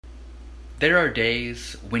There are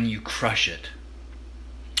days when you crush it.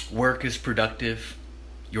 Work is productive,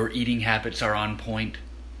 your eating habits are on point,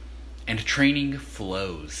 and training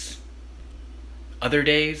flows. Other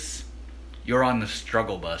days, you're on the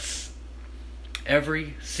struggle bus.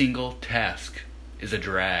 Every single task is a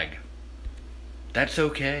drag. That's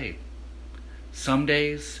okay. Some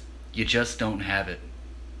days, you just don't have it.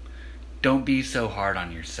 Don't be so hard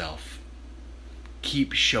on yourself.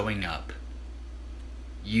 Keep showing up.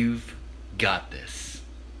 You've got this.